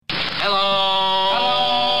Hello.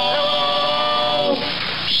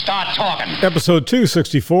 Start talking. Episode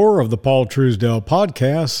 264 of the Paul Truesdell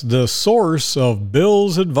Podcast, the source of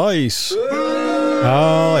Bill's advice.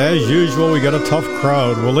 As usual, we got a tough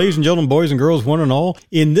crowd. Well, ladies and gentlemen, boys and girls, one and all,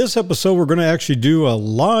 in this episode, we're going to actually do a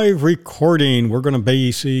live recording. We're going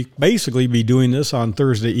to basically be doing this on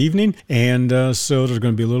Thursday evening. And so there's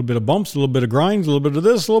going to be a little bit of bumps, a little bit of grinds, a little bit of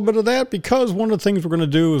this, a little bit of that, because one of the things we're going to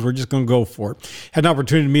do is we're just going to go for it. Had an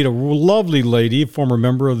opportunity to meet a lovely lady, former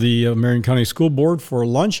member of the Marion County School Board, for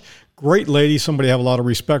lunch. Great lady, somebody I have a lot of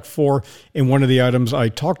respect for. And one of the items I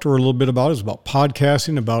talked to her a little bit about is about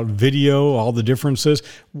podcasting, about video, all the differences.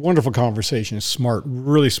 Wonderful conversation. Smart,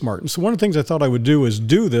 really smart. And so one of the things I thought I would do is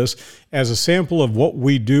do this as a sample of what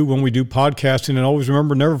we do when we do podcasting. And always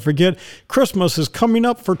remember, never forget, Christmas is coming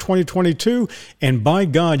up for 2022. And by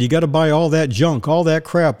God, you got to buy all that junk, all that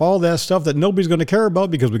crap, all that stuff that nobody's going to care about,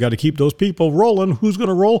 because we got to keep those people rolling. Who's going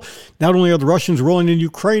to roll? Not only are the Russians rolling in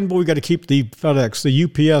Ukraine, but we got to keep the FedEx,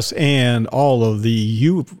 the UPS, and all of the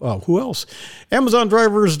who else? Amazon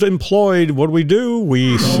drivers employed. What do?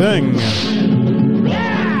 We sing.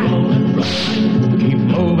 Keep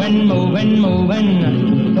moving, moving,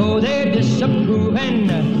 moving. Oh, they're disapproving.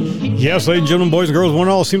 Yes, ladies and gentlemen, boys and girls, one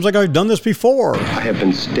and all, seems like I've done this before. I have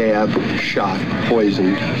been stabbed, shot,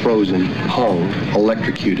 poisoned, frozen, hung,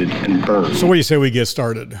 electrocuted, and burned. So what do you say we get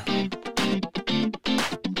started?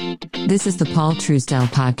 This is the Paul Truesdell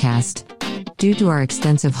Podcast. Due to our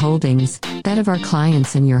extensive holdings, that of our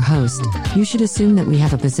clients and your host, you should assume that we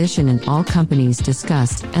have a position in all companies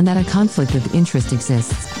discussed and that a conflict of interest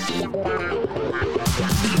exists.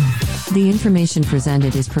 The information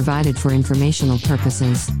presented is provided for informational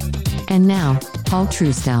purposes. And now, Paul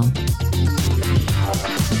Truesdell.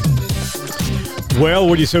 Well,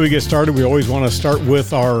 what do you say we get started? We always want to start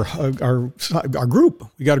with our group.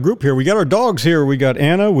 We got a group here. We got our dogs here. We got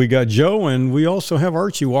Anna, we got Joe, and we also have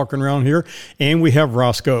Archie walking around here, and we have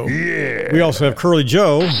Roscoe. Yeah. We also have Curly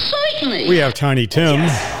Joe. Certainly. We have Tiny Tim. We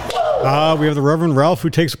have the Reverend Ralph, who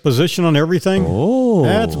takes a position on everything. Oh.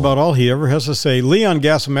 That's about all he ever has to say. Leon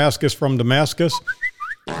Gasamascus from Damascus.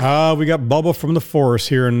 We got Bubba from the forest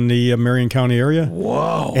here in the Marion County area.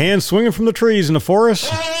 Wow. And swinging from the trees in the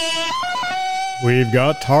forest, we've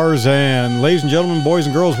got Tarzan. Ladies and gentlemen, boys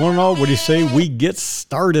and girls, one and all, what do you say we get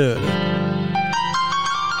started?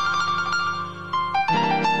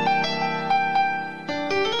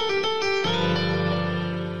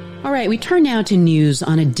 All right, we turn now to news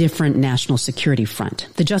on a different national security front.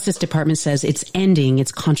 The Justice Department says it's ending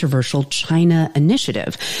its controversial China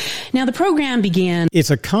initiative. Now, the program began... It's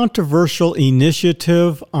a controversial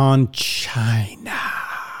initiative on China.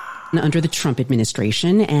 ...under the Trump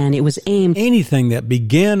administration, and it was aimed... Anything that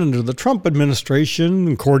began under the Trump administration,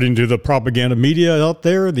 according to the propaganda media out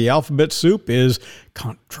there, the alphabet soup, is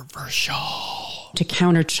controversial. ...to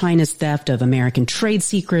counter China's theft of American trade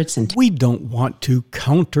secrets and... We don't want to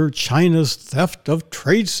counter China's theft of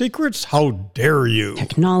trade secrets. How dare you?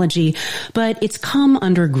 ...technology, but it's come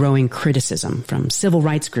under growing criticism from civil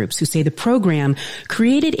rights groups who say the program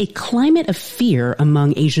created a climate of fear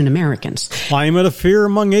among Asian Americans. Climate of fear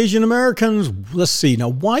among Asian Americans? Let's see. Now,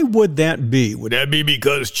 why would that be? Would that be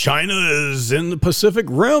because China is in the Pacific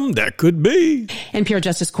Rim? That could be. NPR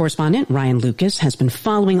Justice correspondent Ryan Lucas has been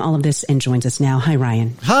following all of this and joins us now. Hi,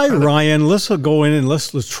 Ryan. Hi, Ryan. Let's go in and let's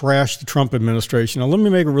trash the Trump administration. Now, let me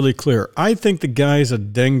make it really clear. I think the guy's a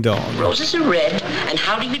ding-dong. Roses are red, and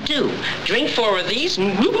how do you do? Drink 4 of these,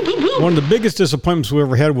 and woo-woo-woo-woo. One of the biggest disappointments we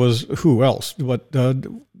ever had was who else?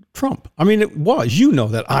 Trump. I mean, it was. You know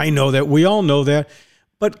that. I know that. We all know that.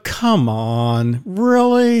 But come on,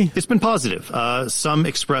 really? It's been positive. Some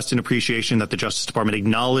expressed an appreciation that the Justice Department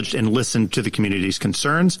acknowledged and listened to the community's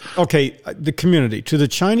concerns. Okay, the community, to the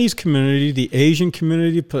Chinese community, the Asian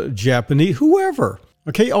community, Japanese, whoever.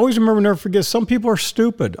 Okay, always remember, never forget, some people are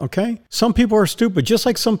stupid, okay? Some people are stupid, just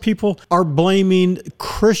like some people are blaming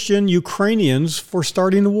Christian Ukrainians for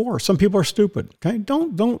starting the war. Some people are stupid, okay?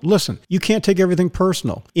 Don't listen. You can't take everything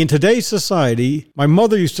personal. In today's society, my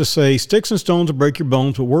mother used to say, sticks and stones will break your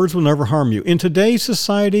bones, but words will never harm you. In today's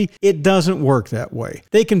society, it doesn't work that way.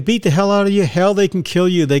 They can beat the hell out of you. Hell, they can kill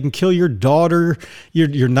you. They can kill your daughter, your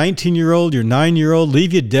 19-year-old, your 9-year-old,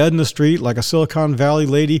 leave you dead in the street like a Silicon Valley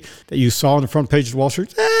lady that you saw on the front page of Wall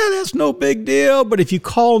Street. That's no big deal. But if you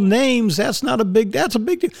call names, that's a big deal.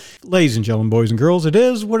 Ladies and gentlemen, boys and girls, it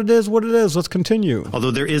is what it is, what it is. Let's continue. Although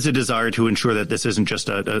there is a desire to ensure that this isn't just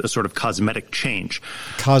a sort of cosmetic change.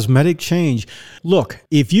 Cosmetic change. Look,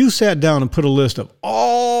 if you sat down and put a list of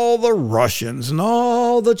all the Russians and all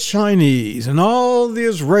all the Chinese and all the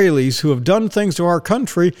Israelis who have done things to our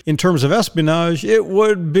country in terms of espionage, it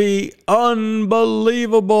would be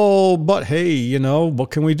unbelievable. But hey, you know,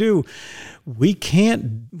 what can we do? We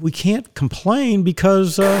can't complain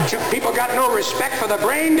because People got no respect for the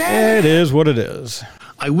brain dead. it is what it is.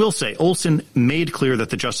 I will say Olson made clear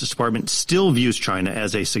that the Justice Department still views China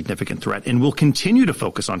as a significant threat and will continue to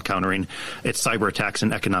focus on countering its cyber attacks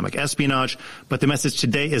and economic espionage. But the message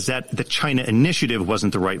today is that the China initiative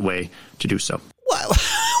wasn't the right way to do so. Well,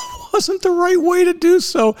 wasn't the right way to do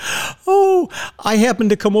so. Oh, I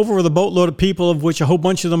happened to come over with a boatload of people, of which a whole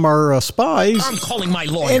bunch of them are spies. I'm calling my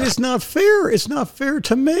lawyer. And it's not fair. It's not fair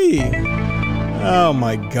to me. Oh,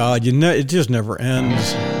 my God. It just never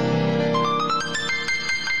ends.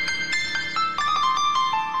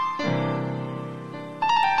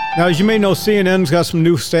 Now, as you may know, CNN's got some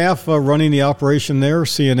new staff running the operation there.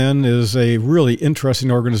 CNN is a really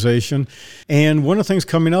interesting organization. And one of the things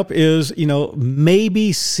coming up is, you know,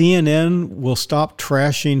 maybe CNN will stop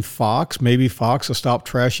trashing Fox. Maybe Fox will stop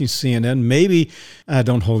trashing CNN. Maybe,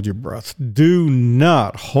 don't hold your breath. Do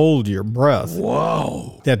not hold your breath.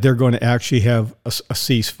 Whoa. That they're going to actually have a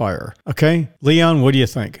ceasefire. Okay? Leon, what do you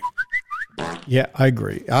think? Yeah, I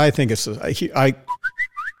agree. I think it's...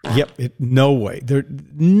 Yep, no way.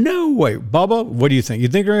 No way. Bubba, what do you think? You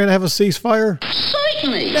think they're going to have a ceasefire?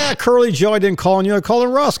 Certainly. Yeah, Curly Joe, I didn't call on you. I called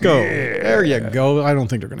on Roscoe. Yeah. There you go. I don't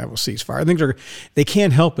think they're going to have a ceasefire. I think they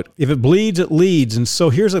can't help it. If it bleeds, it leads. And so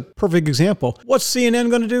here's a perfect example. What's CNN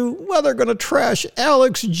going to do? Well, they're going to trash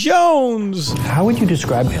Alex Jones. How would you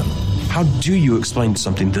describe him? How do you explain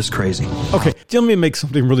something this crazy? Okay, let me make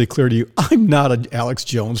something really clear to you. I'm not an Alex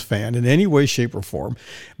Jones fan in any way, shape, or form.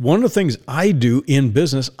 One of the things I do in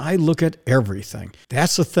business, I look at everything.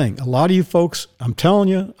 That's the thing. A lot of you folks, I'm telling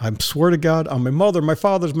you, I swear to God, on my mother, my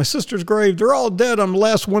father's, my sister's grave, they're all dead. I'm the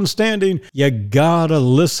last one standing. You gotta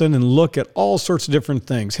listen and look at all sorts of different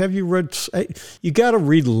things. Have you read, you gotta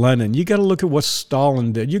read Lenin. You gotta look at what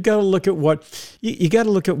Stalin did. You gotta look at what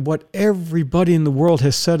everybody in the world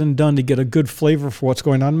has said and done to get a good flavor for what's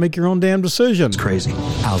going on and make your own damn decision. It's crazy.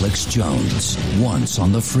 Alex Jones, once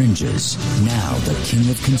on the fringes, now the king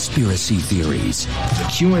of conspiracy theories. The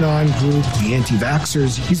QAnon group, the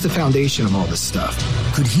anti-vaxxers, he's the foundation of all this stuff.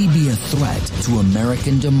 Could he be a threat to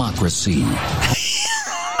American democracy?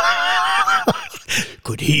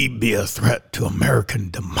 Could he be a threat to American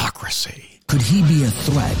democracy? Could he be a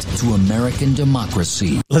threat to American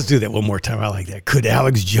democracy? Let's do that one more time. I like that. Could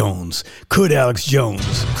Alex Jones Could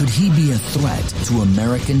he be a threat to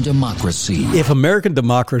American democracy? If American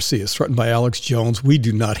democracy is threatened by Alex Jones, we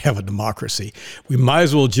do not have a democracy. We might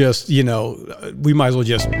as well just, I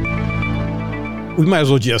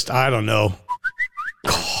don't know,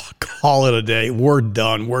 call it a day. We're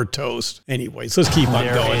done. We're toast. Anyways, let's keep on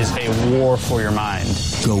going. There is a war for your mind.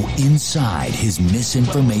 Go inside his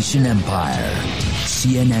misinformation empire.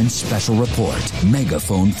 CNN special report,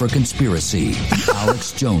 Megaphone for Conspiracy,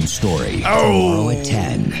 Alex Jones story, tomorrow at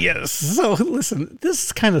 10. Yes. So listen,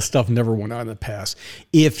 this kind of stuff never went on in the past.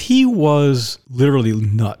 If he was literally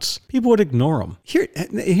nuts, people would ignore him.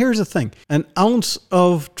 Here's the thing. An ounce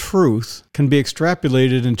of truth can be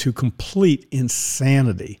extrapolated into complete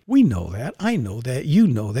insanity. We know that. I know that. You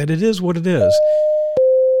know that. It is what it is.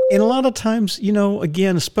 And a lot of times,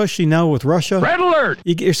 again, especially now with Russia, Red alert!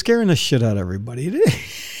 You're scaring the shit out of everybody.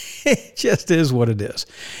 It just is what it is.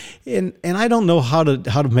 And I don't know how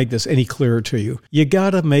to make this any clearer to you. You got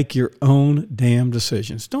to make your own damn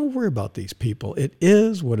decisions. Don't worry about these people. It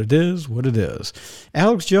is what it is, what it is.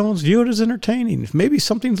 Alex Jones, view it as entertaining. Maybe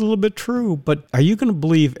something's a little bit true, but are you going to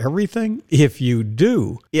believe everything? If you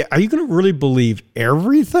do, are you going to really believe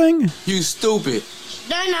everything? You stupid.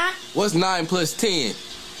 They're not. What's 9 plus 10?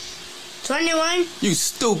 21. You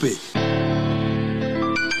stupid.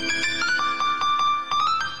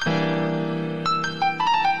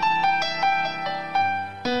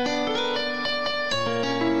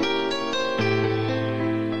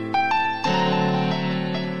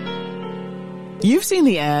 You've seen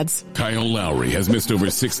the ads. Kyle Lowry has missed over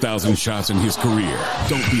 6,000 shots in his career.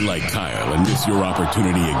 Don't be like Kyle and miss your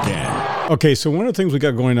opportunity again. Okay, so one of the things we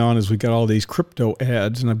got going on is we got all these crypto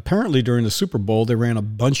ads, and apparently during the Super Bowl, they ran a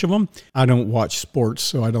bunch of them. I don't watch sports,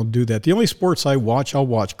 so I don't do that. The only sports I'll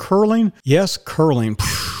watch curling. Yes, curling.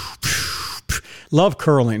 Love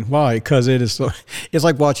curling. Why? Because it's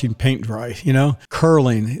like watching paint dry,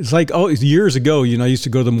 Curling. It's like, years ago, I used to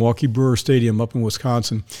go to the Milwaukee Brewer Stadium up in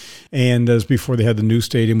Wisconsin. And as before they had the new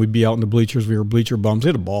stadium, we'd be out in the bleachers. We were bleacher bums. They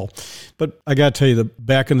had a ball. But I got to tell you,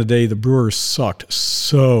 back in the day, the Brewers sucked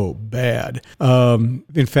so bad.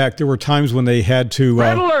 In fact, there were times when they had to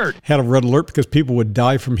had a red alert because people would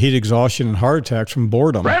die from heat exhaustion and heart attacks from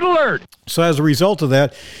boredom. Red alert! So as a result of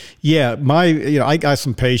that, I got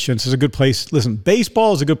some patience. It's a good place. Listen,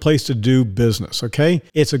 baseball is a good place to do business, okay?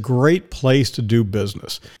 It's a great place to do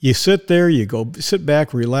business. You sit there, you go sit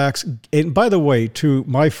back, relax. And by the way, to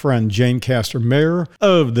my friend Jane Castor, mayor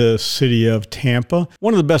of the city of Tampa,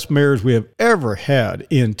 one of the best mayors we have ever had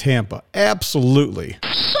in Tampa. Absolutely.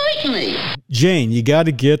 Certainly. Jane, you got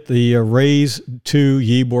to get the Rays to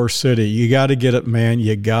Ybor City. You got to get it, man.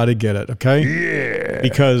 You got to get it, okay? Yeah.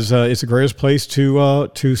 Because it's the greatest place to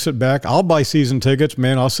sit back. I'll buy season tickets,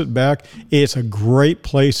 man. I'll sit back. It's a great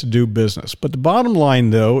place to do business. But the bottom line,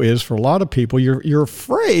 though, is for a lot of people, you're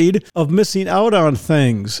afraid of missing out on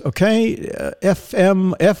things, okay?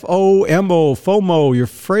 FOMO. You're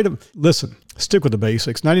afraid of... Listen. Stick with the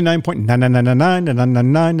basics.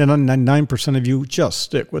 99.9999999% of you just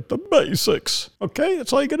stick with the basics. Okay?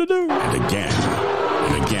 That's all you got to do. And again,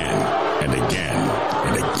 and again, and again,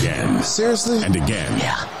 and again. Seriously? And again.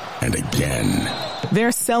 Yeah. And again.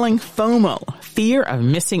 They're selling FOMO, fear of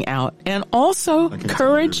missing out, and also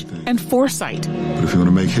courage and foresight. But if you want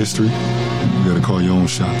to make history, you got to call your own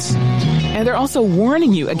shots. And they're also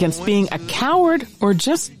warning you against being a coward or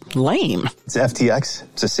just lame. It's FTX.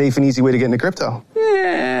 It's a safe and easy way to get into crypto.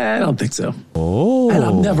 I don't think so. Oh. And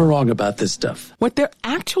I'm never wrong about this stuff. What they're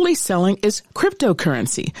actually selling is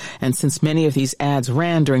cryptocurrency. And since many of these ads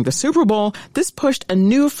ran during the Super Bowl, this pushed a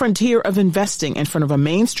new frontier of investing in front of a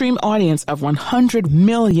mainstream audience of 100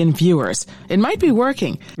 million viewers. It might be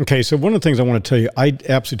working. Okay, so one of the things I want to tell you, I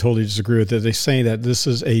absolutely totally disagree with it. They say that this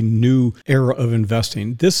is a new era of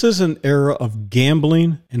investing. This is an era of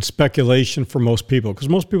gambling and speculation for most people, because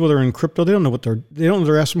most people that are in crypto, they don't know they don't know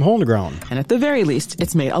their ass from hole in the ground. And at the very least,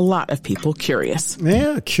 it's made a lot of people curious.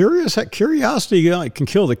 Yeah, curiosity can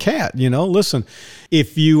kill the cat, Listen,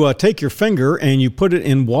 if you take your finger and you put it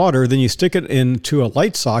in water, then you stick it into a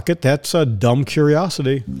light socket, that's a dumb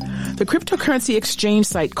curiosity. The cryptocurrency exchange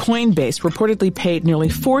site Coinbase reportedly paid nearly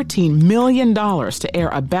 $14 million to air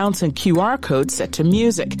a bouncing QR code set to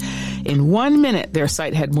music. In 1 minute, their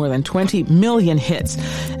site had more than 20 million hits.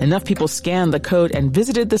 Enough people scanned the code and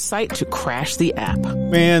visited the site to crash the app.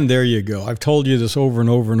 Man, there you go. I've told you this over and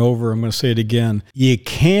over and over. I'm going to say it again. You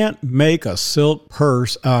can't make a silk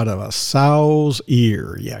purse out of a sow's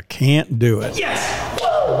ear. You can't do it. Yes!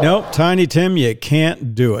 Nope, Tiny Tim, you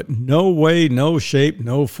can't do it. No way, no shape,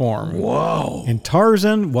 no form. Whoa. And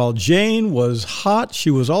Tarzan, while Jane was hot, she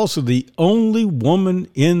was also the only woman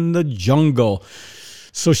in the jungle.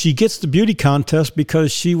 So she gets the beauty contest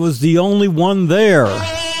because she was the only one there.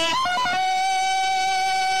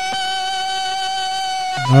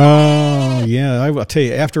 Oh, yeah. I'll tell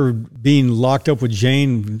you, after being locked up with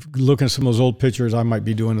Jane, looking at some of those old pictures, I might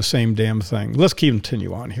be doing the same damn thing. Let's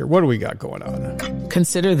continue on here. What do we got going on?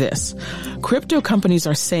 Consider this. Crypto companies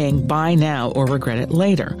are saying buy now or regret it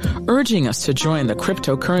later, urging us to join the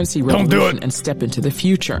cryptocurrency revolution and step into the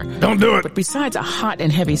future. Don't do it. But besides a hot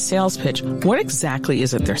and heavy sales pitch, what exactly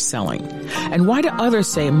is it they're selling? And why do others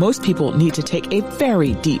say most people need to take a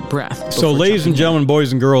very deep breath? So, ladies and gentlemen,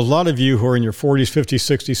 boys and girls, a lot of you who are in your 40s, 50s,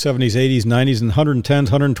 60s, 70s, 80s, 90s, and 110s,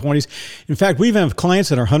 120s. In fact, we have clients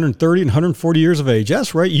that are 130 and 140 years of age.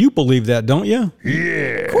 That's right. You believe that, don't you?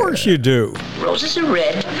 Yeah. Of course you do. Roses are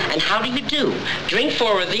red, and how do you do? Drink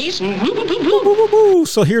 4 of these, and woo, woo, woo, woo. Woo, woo, woo.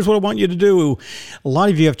 So here's what I want you to do. A lot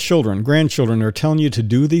of you have children, grandchildren, they're telling you to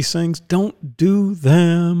do these things. Don't do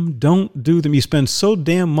them. Don't do them. You spend so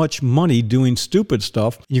damn much money doing stupid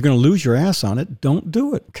stuff, you're going to lose your ass on it. Don't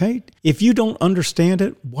do it, okay? If you don't understand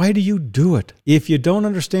it, why do you do it? If you don't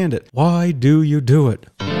understand it, why do you do it?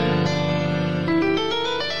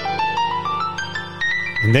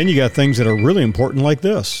 And then you got things that are really important like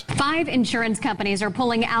this. 5 insurance companies are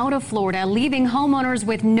pulling out of Florida, leaving homeowners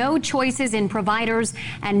with no choices in providers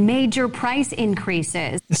and major price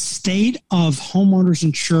increases. The state of homeowners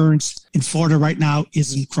insurance in Florida right now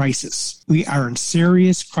is in crisis. We are in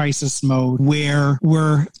serious crisis mode where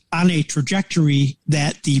we're on a trajectory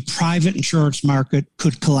that the private insurance market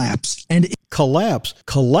could collapse. And collapse?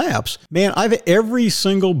 Man, every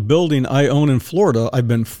single building I own in Florida, I've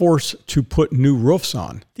been forced to put new roofs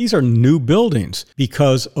on. These are new buildings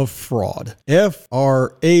because of fraud. FRAUDMOUSE.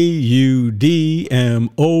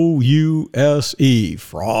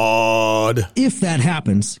 Fraud. If that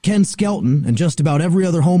happens, Ken Skelton and just about every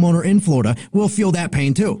other homeowner in Florida will feel that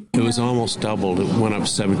pain too. It was almost doubled. It went up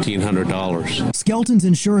 $1,700. Skelton's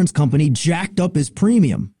insurance company jacked up his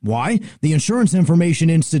premium. Why? The Insurance Information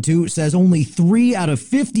Institute says only 3 out of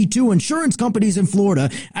 52 insurance companies in Florida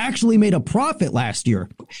actually made a profit last year.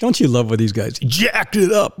 Don't you love what these guys jacked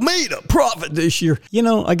it up, made a profit this year? You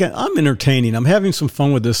know, again, I'm entertaining. I'm having some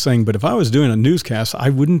fun with this thing, but if I was doing a newscast, I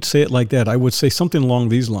wouldn't say it like that. I would say something along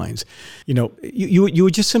these lines. You know, you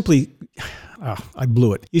would just simply, I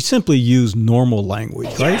blew it. You simply use normal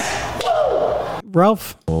language, right?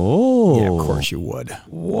 Ralph? Oh. Yeah, of course you would.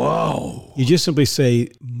 Whoa. You just simply say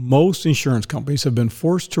most insurance companies have been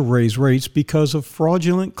forced to raise rates because of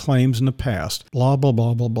fraudulent claims in the past. Blah, blah,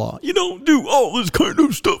 blah, blah, blah. You don't do all this kind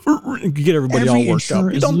of stuff. You get everybody all worked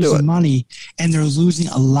up. You don't do it. Money, and they're losing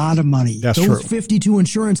a lot of money. That's Those true. 52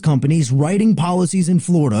 insurance companies writing policies in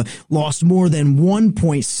Florida lost more than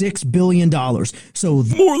 $1.6 billion. So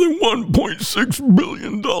more than $1.6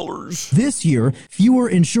 billion. This year, fewer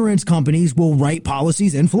insurance companies will write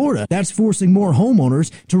policies in Florida. That's forcing more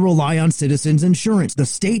homeowners to rely on Citizens Insurance, the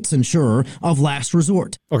state's insurer of last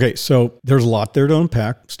resort. Okay, so there's a lot there to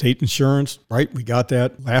unpack. State insurance, right? We got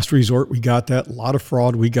that. Last resort, we got that. A lot of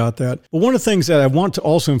fraud, we got that. But one of the things that I want to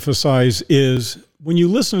also emphasize is when you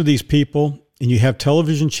listen to these people and you have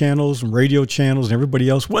television channels and radio channels and everybody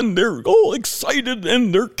else, when they're all excited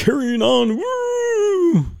and they're carrying on,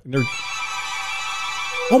 woo, and they're,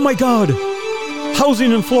 oh my God,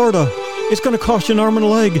 housing in Florida. It's going to cost you an arm and a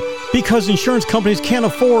leg because insurance companies can't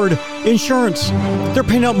afford insurance. They're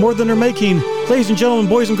paying out more than they're making. Ladies and gentlemen,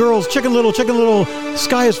 boys and girls, Chicken Little,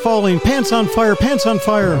 sky is falling, pants on fire.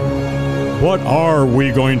 What are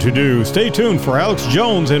we going to do? Stay tuned for Alex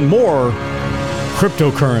Jones and more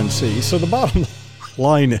cryptocurrency. So the bottom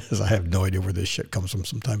line is, I have no idea where this shit comes from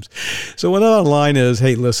sometimes. So what the bottom line is,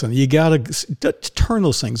 hey, listen, you got to turn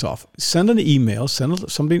those things off. Send an email, send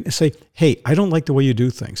somebody and say, hey, I don't like the way you do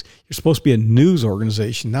things. You're supposed to be a news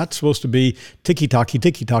organization, not supposed to be ticky-tocky,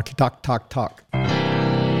 talk.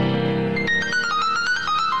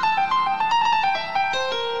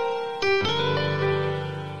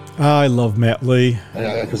 I love Matt Lee.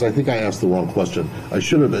 Because I think I asked the wrong question. I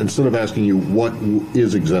should have, instead of asking you what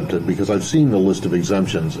is exempted, because I've seen the list of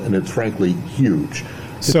exemptions, and it's frankly huge.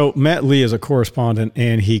 So Matt Lee is a correspondent,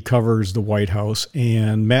 and he covers the White House,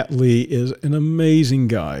 and Matt Lee is an amazing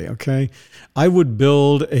guy, okay? I would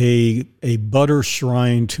build a butter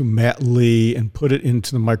shrine to Matt Lee and put it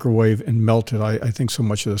into the microwave and melt it. I think so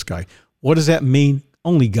much of this guy. What does that mean?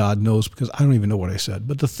 Only God knows, because I don't even know what I said.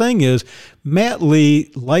 But the thing is, Matt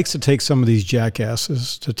Lee likes to take some of these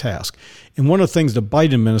jackasses to task. And one of the things the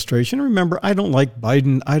Biden administration, remember, I don't like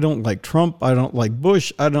Biden, I don't like Trump, I don't like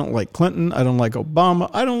Bush, I don't like Clinton, I don't like Obama,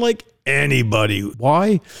 I don't like anybody.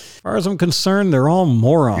 Why? As far as I'm concerned, they're all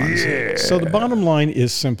morons. Yeah. So the bottom line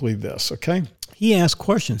is simply this, okay? He asks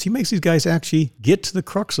questions. He makes these guys actually get to the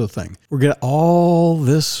crux of the thing. We're getting all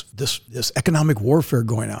this economic warfare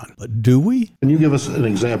going on. But do we? Can you give us an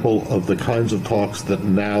example of the kinds of talks that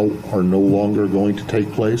now are no longer going to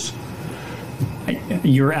take place?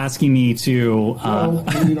 You're asking me to... Well,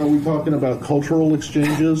 are we talking about cultural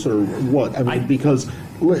exchanges or what? I mean, because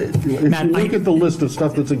if you look at the list of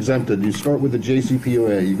stuff that's exempted, you start with the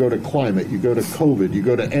JCPOA, you go to climate, you go to COVID, you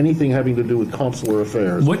go to anything having to do with consular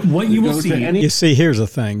affairs. What you will see... You see, here's the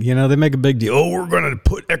thing. They make a big deal. Oh, we're going to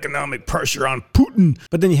put economic pressure on Putin.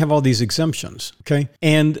 But then you have all these exemptions, okay?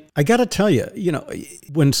 And I got to tell you,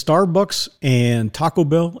 when Starbucks and Taco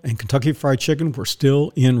Bell and Kentucky Fried Chicken were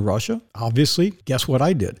still in Russia, obviously, guess what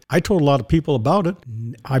I did? I told a lot of people about it.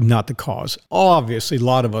 I'm not the cause. Obviously, a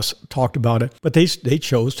lot of us talked about it, but they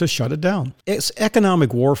chose to shut it down. It's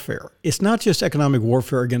economic warfare. It's not just economic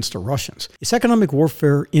warfare against the Russians. It's economic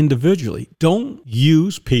warfare individually. Don't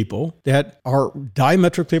use people that are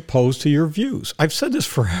diametrically opposed to your views. I've said this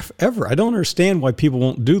forever. I don't understand why people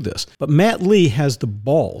won't do this. But Matt Lee has the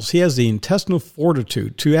balls. He has the intestinal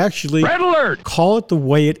fortitude to actually call it the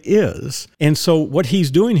way it is. And so what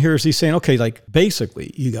he's doing here is he's saying, okay,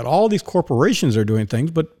 basically, you got all these corporations that are doing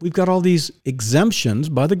things, but we've got all these exemptions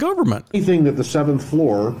by the government. Anything that the seventh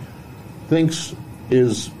floor thinks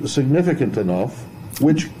is significant enough,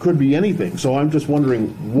 which could be anything. So I'm just wondering,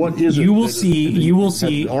 what is it? You will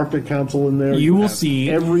see the Arctic Council in there. You will see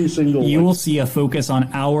every single. You will see a focus on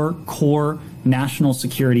our core national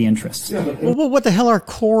security interests. Well, what the hell are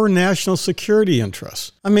core national security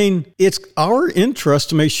interests? I mean, it's our interest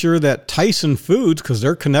to make sure that Tyson Foods, because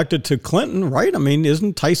they're connected to Clinton, right? I mean,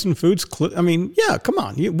 isn't Tyson Foods, yeah, come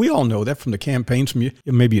on. We all know that from the campaigns. From you.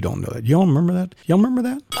 Maybe you don't know that. Y'all remember that? Y'all remember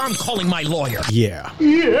that? I'm calling my lawyer. Yeah.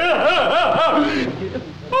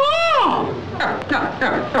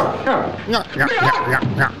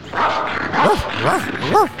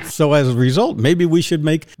 So as a result, maybe we should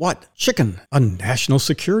make chicken a national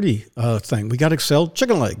security thing. We got to sell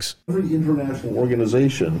chicken legs. Every international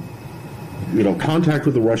organization, contact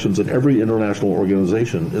with the Russians at every international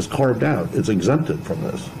organization is carved out. It's exempted from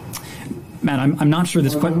this. Matt, I'm not sure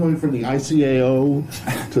this question. Going from the ICAO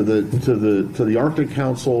to the Arctic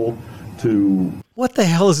Council to what the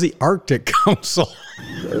hell is the Arctic Council?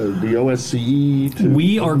 The OSCE.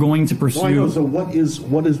 We are going to pursue. So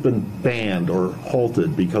what has been banned or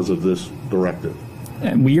halted because of this directive?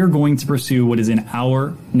 We are going to pursue what is in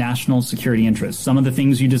our national security interests. Some of the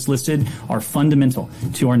things you just listed are fundamental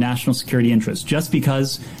to our national security interests. Just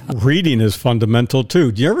because reading is fundamental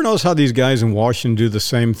too. Do you ever notice how these guys in Washington do the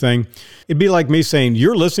same thing? It'd be like me saying,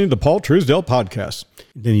 "You're listening to the Paul Truesdell podcast."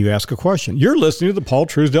 Then you ask a question. "You're listening to the Paul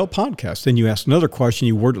Truesdell podcast." Then you ask another question.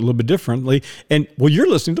 You word it a little bit differently. And, "Well, you're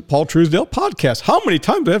listening to the Paul Truesdell podcast." How many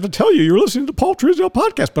times do I have to tell you you're listening to the Paul Truesdell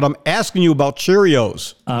podcast? But I'm asking you about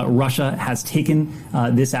Cheerios. Russia has taken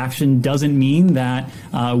this action doesn't mean that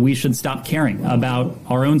we should stop caring about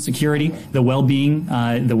our own security, the well-being,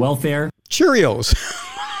 the welfare. Cheerios.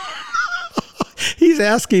 He's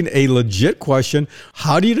asking a legit question.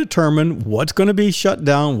 How do you determine what's going to be shut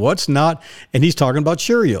down, what's not? And he's talking about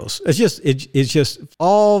Cheerios. It's just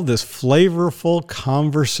all this flavorful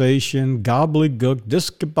conversation, gobbledygook,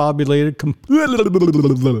 discombobulated.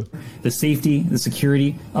 The safety, the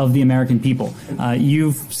security of the American people.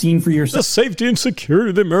 You've seen for yourself. The safety and security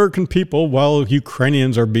of the American people while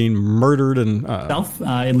Ukrainians are being murdered and...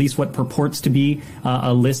 at least what purports to be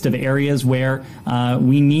a list of areas where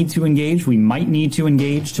we need to engage, we might need to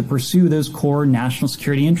engage to pursue those core national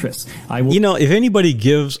security interests. If anybody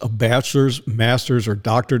gives a bachelor's, master's, or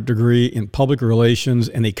doctorate degree in public relations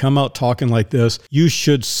and they come out talking like this, you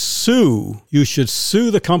should sue. You should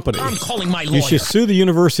sue the company. I'm calling my lawyer. You should sue the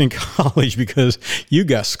university and college because you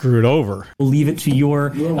got screwed over. We'll leave it to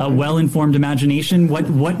your well-informed imagination.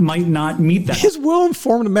 What might not meet that? His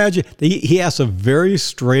well-informed imagination. He asked a very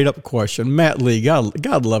straight-up question. Matt Lee,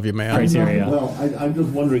 God love you, man. Criteria. Well, I'm just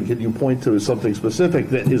wondering, can you point to something specific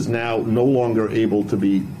that is now no longer able to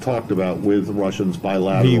be talked about with Russians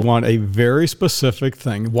bilaterally? You want a very specific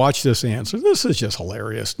thing. Watch this answer. This is just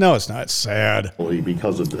hilarious. No, it's not. It's sad.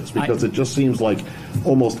 Because of this. Because it just seems like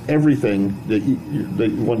almost everything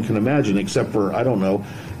that one can imagine, except for, I don't know,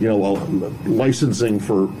 licensing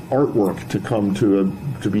for artwork to come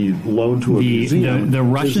to be loaned to a museum the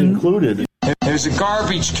Russian is included. There's a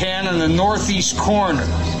garbage can in the northeast corner.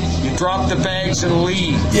 You drop the bags and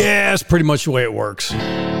leave. Yeah, it's pretty much the way it works.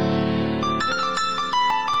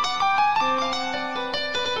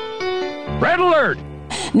 Red alert!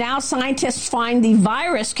 Now scientists find the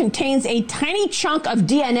virus contains a tiny chunk of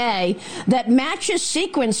DNA that matches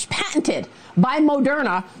sequence patented by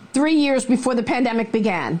Moderna 3 years before the pandemic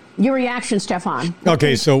began. Your reaction, Stefan?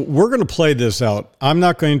 Okay, so we're going to play this out. I'm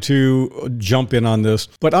not going to jump in on this,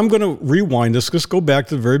 but I'm going to rewind this. Let's go back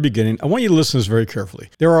to the very beginning. I want you to listen to this very carefully.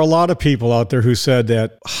 There are a lot of people out there who said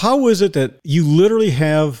that, how is it that you literally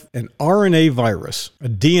have an RNA virus, a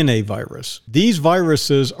DNA virus? These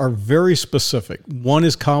viruses are very specific. One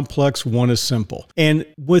is complex, one is simple. And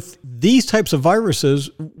with these types of viruses,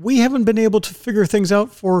 we haven't been able to figure things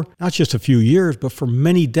out for not just a few years, but for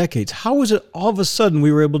many decades. How is it all of a sudden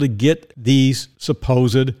we were able to get these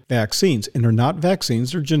supposed vaccines? And they're not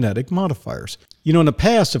vaccines, they're genetic modifiers. In the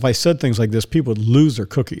past, if I said things like this, people would lose their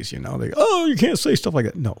cookies. You can't say stuff like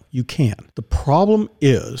that. No, you can. The problem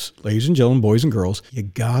is, ladies and gentlemen, boys and girls, you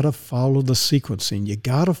got to follow the sequencing. You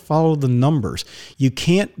got to follow the numbers. You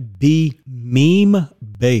can't be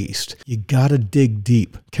meme-based. You got to dig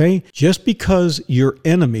deep, okay? Just because your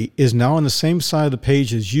enemy is now on the same side of the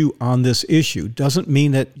page as you on this issue doesn't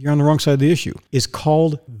mean that you're on the wrong side of the issue. It's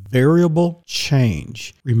called variable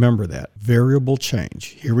change. Remember that. Variable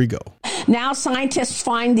change. Here we go. Now scientists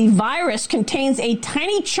find the virus contains a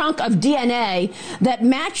tiny chunk of DNA that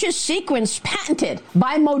matches sequence patented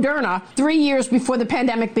by Moderna 3 years before the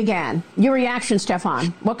pandemic began. Your reaction, Stefan?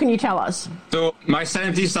 What can you tell us? So my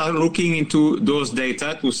scientists are looking into those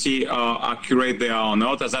data to see how accurate they are or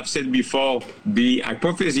not. As I've said before, the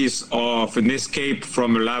hypothesis of an escape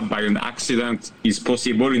from a lab by an accident is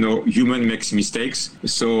possible. Human makes mistakes.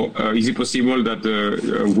 So is it possible that the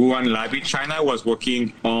Wuhan lab in China was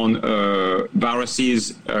working on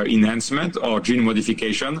viruses enhancement or gene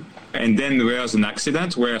modification. And then there's an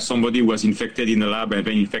accident where somebody was infected in the lab and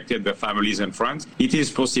then infected their families and friends. It is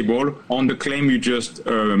possible. On the claim you just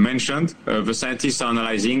mentioned, the scientists are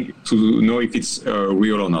analyzing to know if it's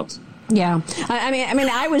real or not. Yeah. I mean,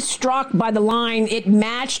 I was struck by the line, it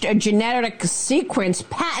matched a genetic sequence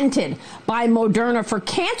patented by Moderna for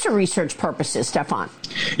cancer research purposes, Stefan.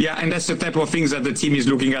 Yeah, and that's the type of things that the team is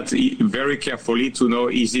looking at very carefully to know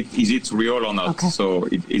is it real or not. Okay. So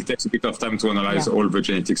it takes a bit of time to analyze all the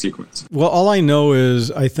genetic sequence. Well, all I know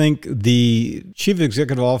is I think the chief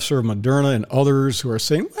executive officer of Moderna and others who are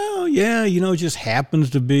saying, well, yeah, it just happens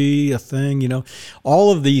to be a thing,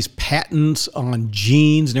 all of these patents on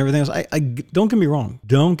genes and everything else. I don't get me wrong.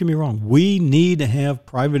 Don't get me wrong. We need to have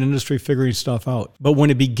private industry figuring stuff out. But when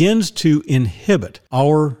it begins to inhibit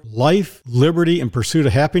our life, liberty, and pursuit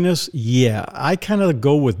of happiness, yeah, I kind of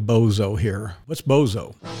go with bozo here. What's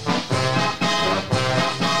bozo?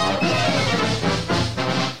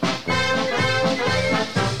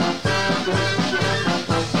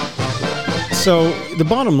 So the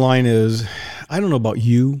bottom line is, I don't know about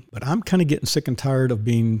you, but I'm kind of getting sick and tired of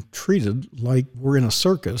being treated like we're in a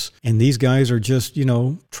circus and these guys are just,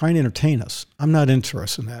 trying to entertain us. I'm not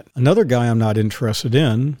interested in that. Another guy I'm not interested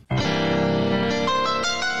in,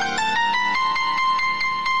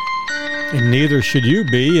 and neither should you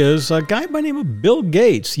be, is a guy by the name of Bill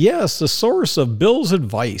Gates. Yes, the source of Bill's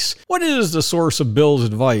advice. What is the source of Bill's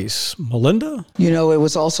advice? Melinda? It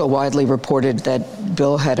was also widely reported that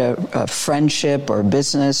Bill had a friendship or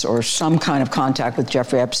business or some kind of contact with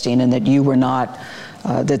Jeffrey Epstein and that you were not,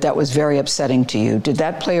 that was very upsetting to you. Did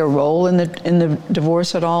that play a role in the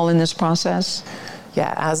divorce at all in this process?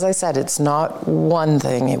 Yeah, as I said, it's not one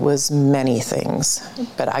thing, it was many things.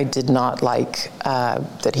 But I did not like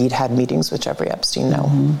that he'd had meetings with Jeffrey Epstein, no.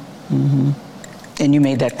 Mm-hmm. Mm-hmm. And you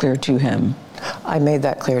made that clear to him? I made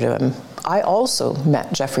that clear to him. I also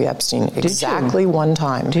met Jeffrey Epstein exactly one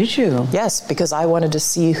time. Did you? Yes, because I wanted to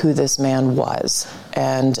see who this man was.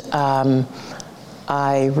 And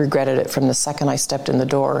I regretted it from the second I stepped in the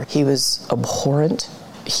door. He was abhorrent.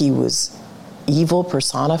 He was evil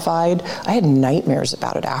personified. I had nightmares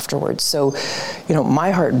about it afterwards. So,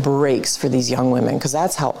 my heart breaks for these young women because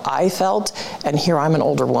that's how I felt. And here I'm an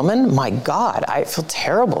older woman. My God, I feel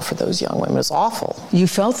terrible for those young women. It's awful. You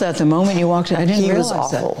felt that the moment you walked in? I didn't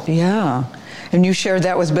realize that. He was awful. That. Yeah. And you shared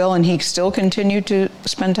that with Bill and he still continued to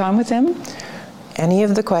spend time with him? Any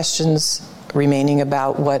of the questions remaining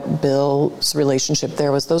about what Bill's relationship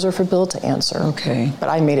there was, those are for Bill to answer. Okay. But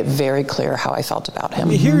I made it very clear how I felt about him.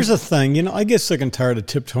 Here's the thing, I get sick and tired of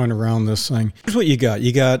tiptoeing around this thing. Here's what you got.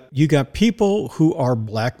 You got people who are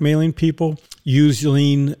blackmailing people,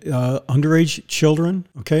 using underage children,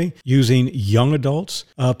 okay? Using young adults,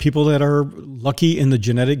 people that are lucky in the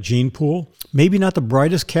genetic gene pool. Maybe not the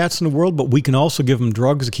brightest cats in the world, but we can also give them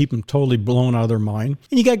drugs to keep them totally blown out of their mind.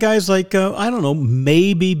 And you got guys like,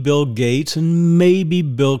 maybe Bill Gates and maybe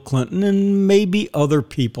Bill Clinton and maybe other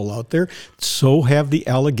people out there. So have the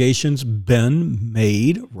allegations been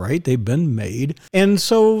made, right? They've been made. And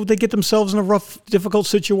so they get themselves in a rough, difficult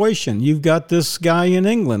situation. You've got this guy in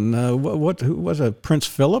England, who was it, Prince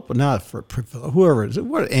Philip? Not for whoever it is,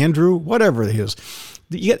 Andrew, whatever it is.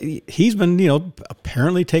 He's been,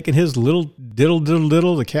 apparently taking his little diddle,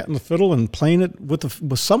 the cat and the fiddle, and playing it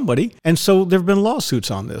with somebody. And so there have been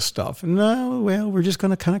lawsuits on this stuff. And, we're just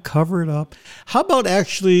going to kind of cover it up. How about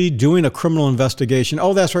actually doing a criminal investigation?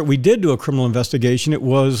 Oh, that's right. We did do a criminal investigation. It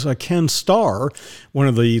was Ken Starr, one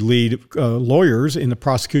of the lead lawyers in the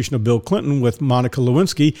prosecution of Bill Clinton with Monica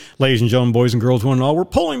Lewinsky. Ladies and gentlemen, boys and girls, one and all, we're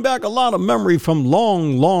pulling back a lot of memory from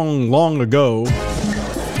long, long, long ago.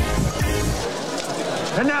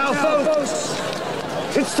 And now, folks,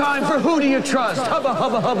 it's time for Who Do You Trust? Hubba,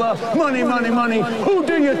 hubba, hubba, money, money, money. Who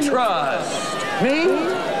do you trust? Me?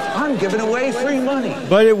 I'm giving away free money.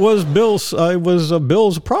 But it was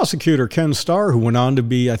Bill's prosecutor, Ken Starr, who went on to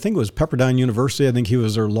be, I think it was Pepperdine University. I think he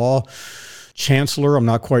was their law chancellor. I'm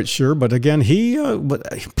not quite sure. But again, what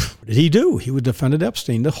did he do? He would defended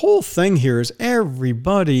Epstein. The whole thing here is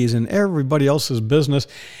everybody's and everybody else's business.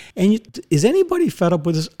 And is anybody fed up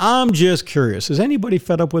with this? I'm just curious. Is anybody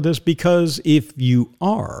fed up with this? Because if you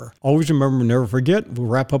are, always remember, never forget, we'll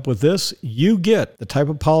wrap up with this. You get the type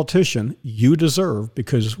of politician you deserve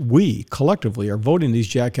because we collectively are voting these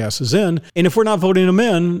jackasses in. And if we're not voting them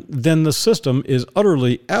in, then the system is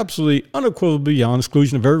utterly, absolutely, unequivocally, beyond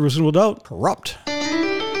exclusion of every reasonable doubt, corrupt.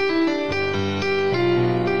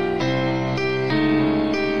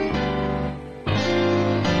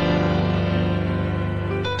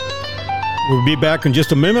 We'll be back in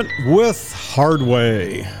just a minute with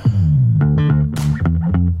Hardway.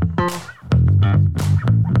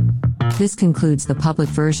 This concludes the public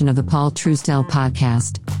version of the Paul Truesdell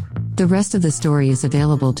podcast. The rest of the story is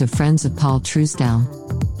available to friends of Paul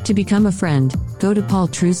Truesdell. To become a friend, go to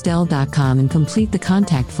paultruesdell.com and complete the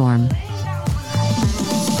contact form.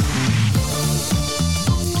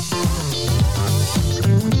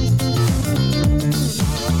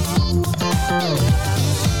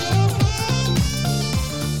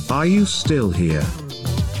 Are you still here?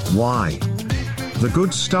 Why? The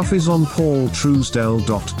good stuff is on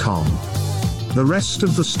paultruesdell.com. The rest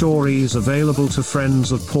of the story is available to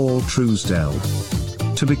friends of Paul Truesdell.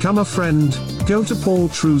 To become a friend, go to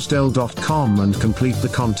paultruesdell.com and complete the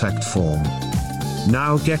contact form.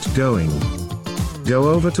 Now get going. Go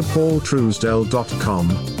over to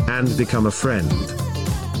paultruesdell.com and become a friend.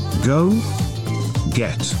 Go.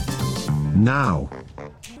 Get. Now.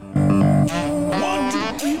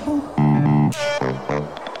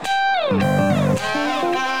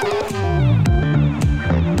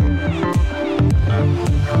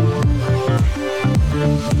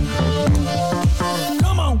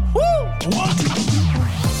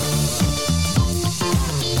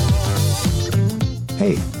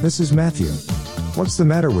 Hey, this is Matthew. What's the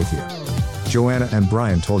matter with you? Joanna and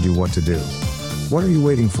Brian told you what to do. What are you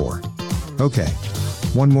waiting for? Okay.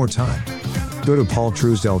 One more time. Go to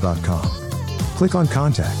paultruesdell.com. Click on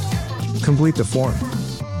Contact. Complete the form.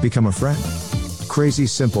 Become a friend. Crazy,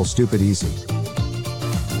 simple, stupid, easy.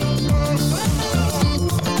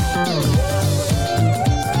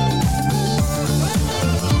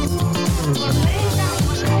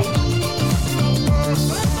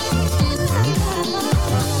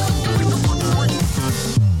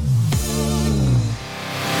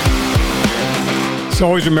 So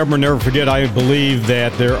always remember, never forget, I believe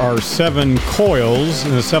that there are 7 coils,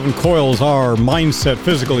 and the 7 coils are mindset,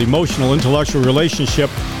 physical, emotional, intellectual, relationship,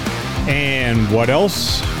 and what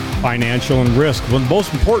else? Financial and risk. Well, the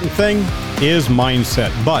most important thing is mindset.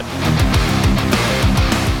 But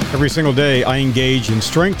every single day I engage in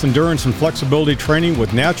strength, endurance, and flexibility training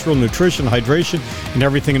with natural nutrition, hydration, and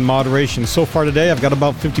everything in moderation. So far today, I've got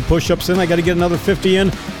about 50 push-ups in. I got to get another 50 in.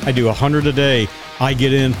 I do 100 a day. I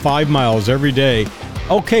get in 5 miles every day.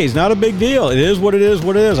 Okay, it's not a big deal. It is what it is,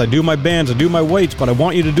 what it is. I do my bands, I do my weights, but I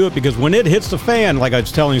want you to do it because when it hits the fan, like I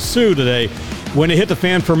was telling Sue today, when it hit the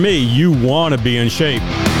fan for me, you want to be in shape.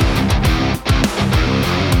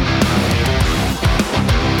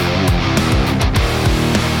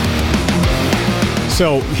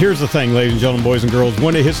 So here's the thing, ladies and gentlemen, boys and girls,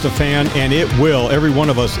 when it hits the fan, and it will, every one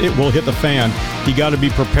of us, it will hit the fan, you got to be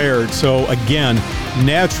prepared. So again,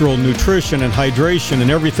 natural nutrition and hydration and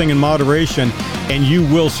everything in moderation, and you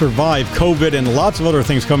will survive COVID and lots of other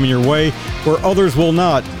things coming your way where others will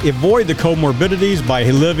not. Avoid the comorbidities by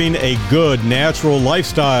living a good, natural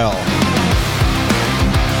lifestyle.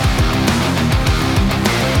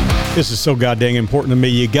 This is so goddamn important to me.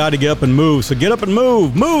 You got to get up and move. So get up and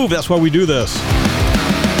move. Move! That's why we do this.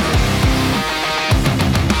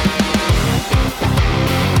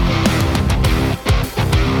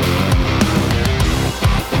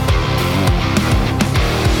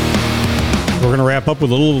 We're going to wrap up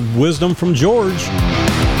with a little wisdom from George.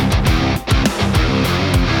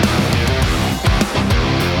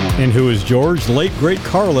 And who is George? Late, great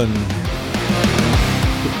Carlin.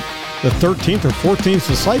 The 13th or 14th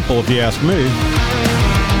disciple, if you ask me.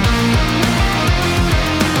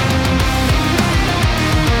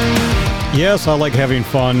 Yes, I like having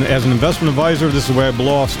fun. As an investment advisor, this is where I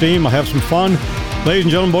blow off steam. I have some fun. Ladies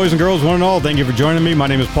and gentlemen, boys and girls, one and all, thank you for joining me. My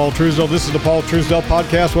name is Paul Truesdell. This is the Paul Truesdell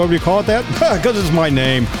Podcast. Why would you call it that? Because it's my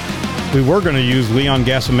name. We were going to use Leon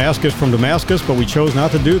Gasimaskas from Damascus, but we chose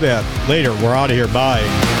not to do that. Later, we're out of here. Bye.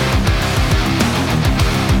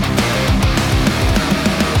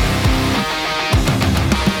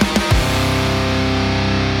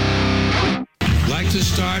 I'd like to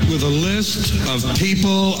start with a list of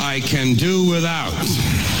people I can do without.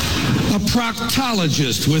 A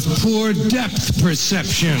proctologist with poor depth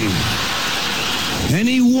perception.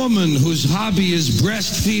 Any woman whose hobby is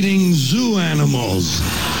breastfeeding zoo animals.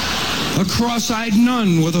 A cross-eyed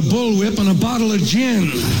nun with a bullwhip and a bottle of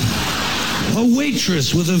gin. A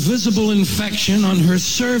waitress with a visible infection on her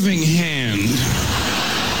serving hand.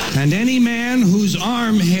 And any man whose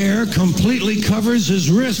arm hair completely covers his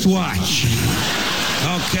wristwatch.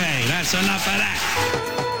 Okay, that's enough of that.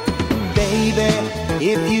 Baby,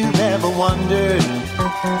 if you've ever wondered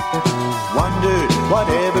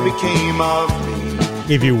whatever became of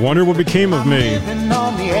me. If you wonder what became of me.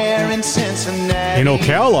 On the air in Cincinnati. In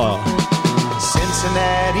Ocala.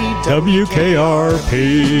 Cincinnati, WKRP.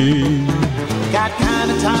 Got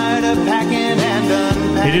kind of tired of packing and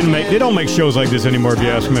unpacking. They don't make shows like this anymore, if you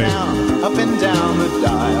ask me. Up and down the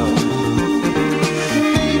dial.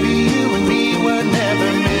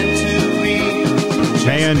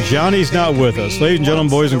 And Johnny's not with us. Ladies and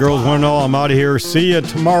gentlemen, boys and girls, one and all, I'm out of here. See you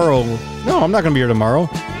tomorrow. No, I'm not going to be here tomorrow.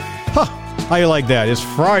 Huh, how you like that? It's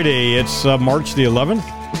Friday. It's March the 11th.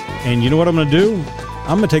 And you know what I'm going to do?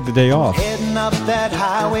 I'm going to take the day off. Heading up that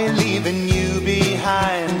highway, leaving you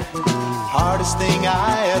behind. Hardest thing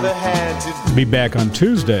I ever had to Be back on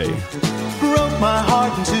Tuesday. Broke my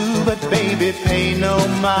heart in two, but baby, pay no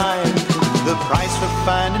mind. The price for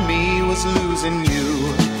finding me was losing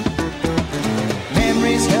you.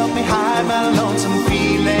 Memories help me hide my lonesome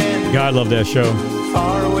feeling. God, I love that show.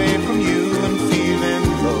 Far away from you and feeling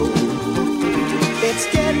low.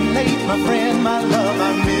 It's getting late, my friend, my love,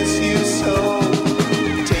 I miss you so.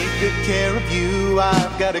 Take good care of you,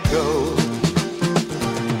 I've got to go.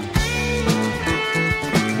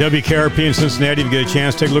 WKRP in Cincinnati, if you get a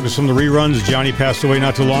chance, take a look at some of the reruns. Johnny passed away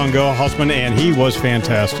not too long ago, Hausman, and he was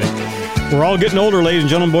fantastic. We're all getting older, ladies and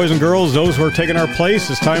gentlemen, boys and girls. Those who are taking our place,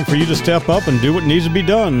 it's time for you to step up and do what needs to be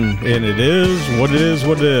done. And it is what it is,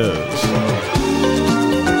 what it is.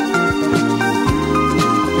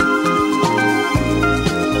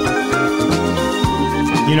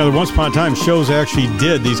 You know, once upon a time, shows actually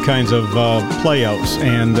did these kinds of playouts,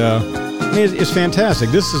 and it's fantastic.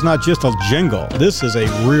 This is not just a jingle. This is a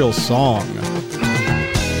real song.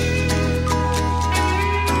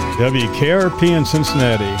 WKRP in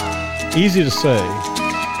Cincinnati. Easy to say.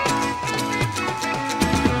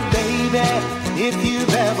 Baby, if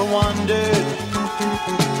you've ever wondered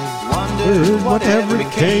whatever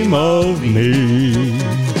became of me.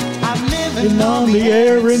 I'm living on the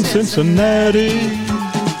air in Cincinnati.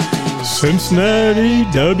 Cincinnati,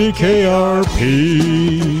 WKRP.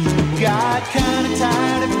 Got kind of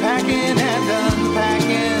tired of packing and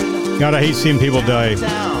unpacking. God, I hate seeing people die.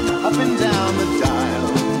 Down, up and down the dial.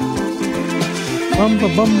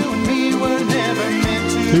 Bum. We were never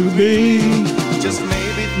meant To be. Just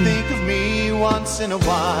maybe think of me once in a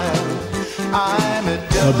while. I'm a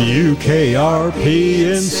WKRP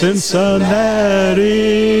in Cincinnati.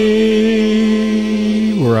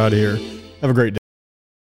 We're out of here. Have a great day.